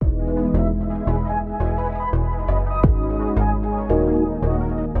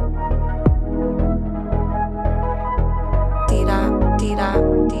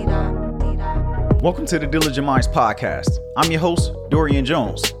Welcome to the Diligent Minds Podcast. I'm your host, Dorian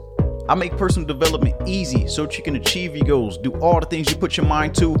Jones. I make personal development easy so that you can achieve your goals, do all the things you put your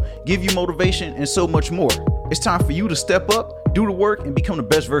mind to, give you motivation, and so much more. It's time for you to step up, do the work, and become the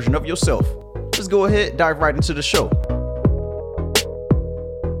best version of yourself. Let's go ahead, dive right into the show.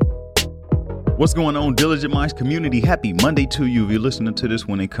 What's going on, Diligent Minds community? Happy Monday to you if you're listening to this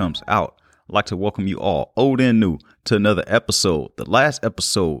when it comes out. I'd like to welcome you all, old and new, to another episode, the last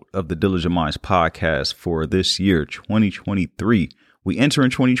episode of the Diligent Minds podcast for this year, 2023. We enter in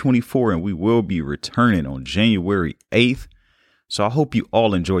 2024 and we will be returning on January 8th. So I hope you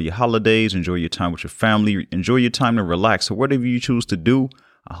all enjoy your holidays, enjoy your time with your family, enjoy your time to relax. So whatever you choose to do,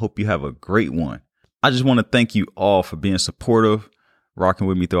 I hope you have a great one. I just want to thank you all for being supportive, rocking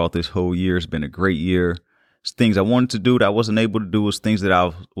with me throughout this whole year. It's been a great year. It's things I wanted to do that I wasn't able to do. It's things that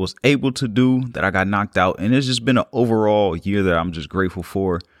I was able to do that I got knocked out. And it's just been an overall year that I'm just grateful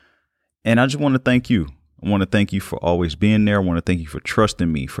for. And I just want to thank you. I want to thank you for always being there. I want to thank you for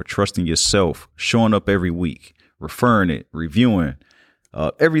trusting me, for trusting yourself, showing up every week, referring it, reviewing,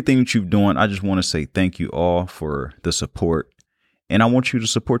 everything that you've done. I just want to say thank you all for the support. And I want you to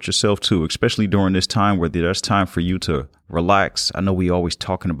support yourself, too, especially during this time where there's time for you to relax. I know we always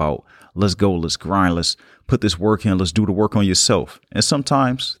talking about let's go, let's grind, let's put this work in, let's do the work on yourself. And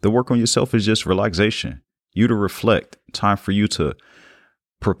sometimes the work on yourself is just relaxation, you to reflect, time for you to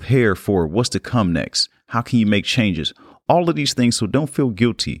prepare for what's to come next. How can you make changes? All of these things. So don't feel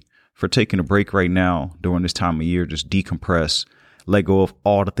guilty for taking a break right now during this time of year. Just decompress, let go of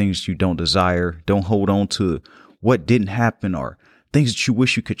all the things you don't desire. Don't hold on to what didn't happen or things that you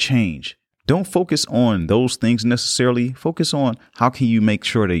wish you could change. Don't focus on those things necessarily. Focus on how can you make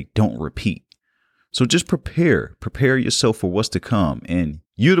sure they don't repeat. So just prepare yourself for what's to come. And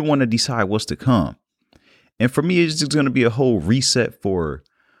you're the one to decide what's to come. And for me, it's just going to be a whole reset for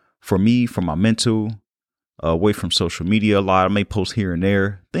me, for my mental, away from social media a lot. I may post here and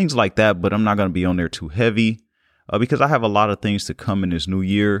there, things like that, but I'm not going to be on there too heavy because I have a lot of things to come in this new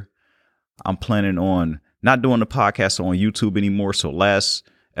year. I'm planning on not doing the podcast on YouTube anymore. So last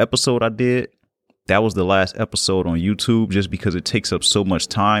episode I did, that was the last episode on YouTube just because it takes up so much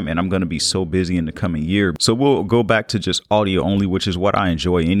time and I'm going to be so busy in the coming year. So we'll go back to just audio only, which is what I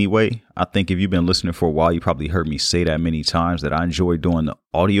enjoy anyway. I think if you've been listening for a while, you probably heard me say that many times that I enjoy doing the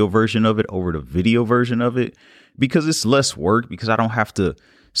audio version of it over the video version of it because it's less work, because I don't have to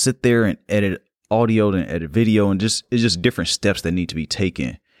sit there and edit audio and edit video, and it's just different steps that need to be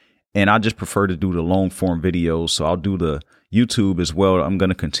taken. And I just prefer to do the long form videos. So I'll do the YouTube as well. I'm going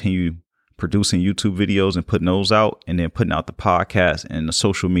to continue producing YouTube videos and putting those out, and then putting out the podcast and the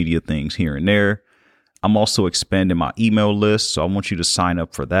social media things here and there. I'm also expanding my email list. So I want you to sign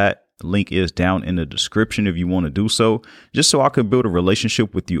up for that. The link is down in the description if you want to do so, just so I can build a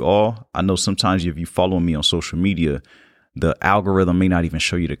relationship with you all. I know sometimes if you follow me on social media, the algorithm may not even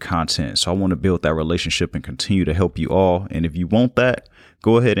show you the content. So I want to build that relationship and continue to help you all. And if you want that,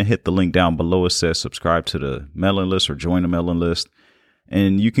 go ahead and hit the link down below. It says subscribe to the mailing list or join the mailing list.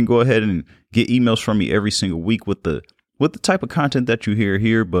 And you can go ahead and get emails from me every single week with the type of content that you hear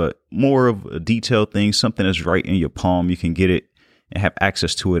here, but more of a detailed thing, something that's right in your palm. You can get it and have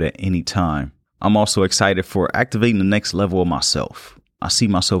access to it at any time. I'm also excited for activating the next level of myself. I see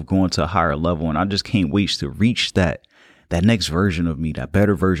myself going to a higher level, and I just can't wait to reach that next version of me, that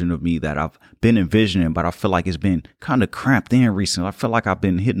better version of me that I've been envisioning, but I feel like it's been kind of cramped in recently. I feel like I've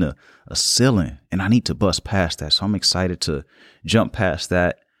been hitting a ceiling and I need to bust past that. So I'm excited to jump past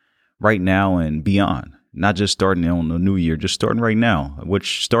that right now and beyond, not just starting on the new year, just starting right now,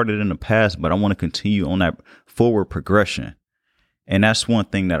 which started in the past, but I want to continue on that forward progression. And that's one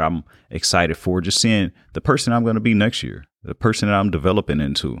thing that I'm excited for, just seeing the person I'm going to be next year, the person that I'm developing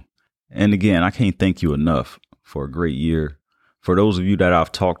into. And again, I can't thank you enough for a great year. For those of you that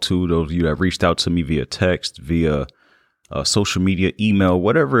I've talked to, those of you that reached out to me via text, via social media, email,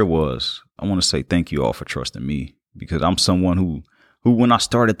 whatever it was, I want to say thank you all for trusting me, because I'm someone who when I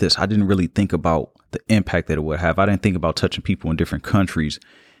started this, I didn't really think about the impact that it would have. I didn't think about touching people in different countries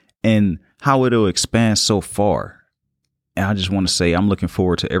and how it'll expand so far. And I just want to say I'm looking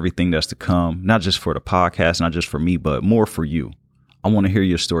forward to everything that's to come, not just for the podcast, not just for me, but more for you. I want to hear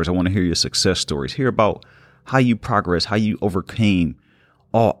your stories. I want to hear your success stories, hear about how you progress, how you overcame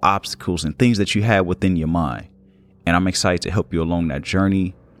all obstacles and things that you had within your mind. And I'm excited to help you along that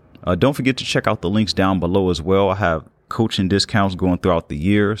journey. Don't forget to check out the links down below as well. I have coaching discounts going throughout the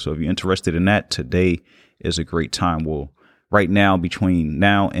year. So if you're interested in that, today is a great time. Well, right now, between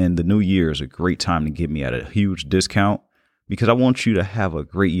now and the new year is a great time to get me at a huge discount, because I want you to have a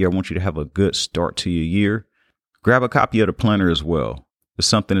great year. I want you to have a good start to your year. Grab a copy of the planner as well. It's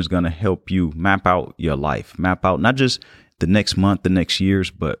something that's going to help you map out your life, map out not just the next month, the next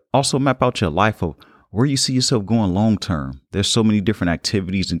years, but also map out your life of where you see yourself going long term. There's so many different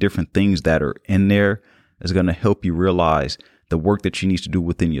activities and different things that are in there that's going to help you realize the work that you need to do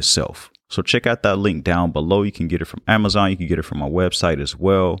within yourself. So check out that link down below. You can get it from Amazon. You can get it from my website as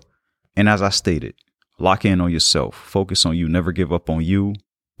well. And as I stated, lock in on yourself. Focus on you. Never give up on you.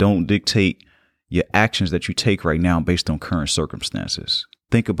 Don't dictate your actions that you take right now based on current circumstances.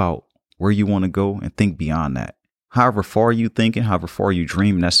 Think about where you want to go and think beyond that. However far you thinking, however far you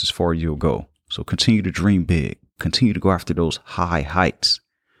dream, that's as far you'll go. So continue to dream big. Continue to go after those high heights,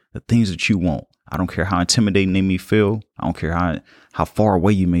 the things that you want. I don't care how intimidating they may feel. I don't care how far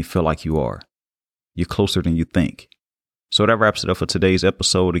away you may feel like you are. You're closer than you think. So that wraps it up for today's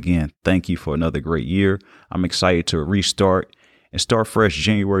episode. Again, thank you for another great year. I'm excited to restart and start fresh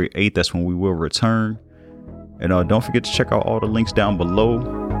January 8th. That's when we will return. And don't forget to check out all the links down below.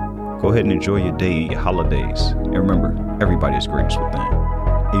 Go ahead and enjoy your day and your holidays. And remember, everybody is greatest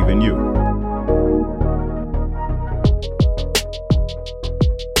within, even you.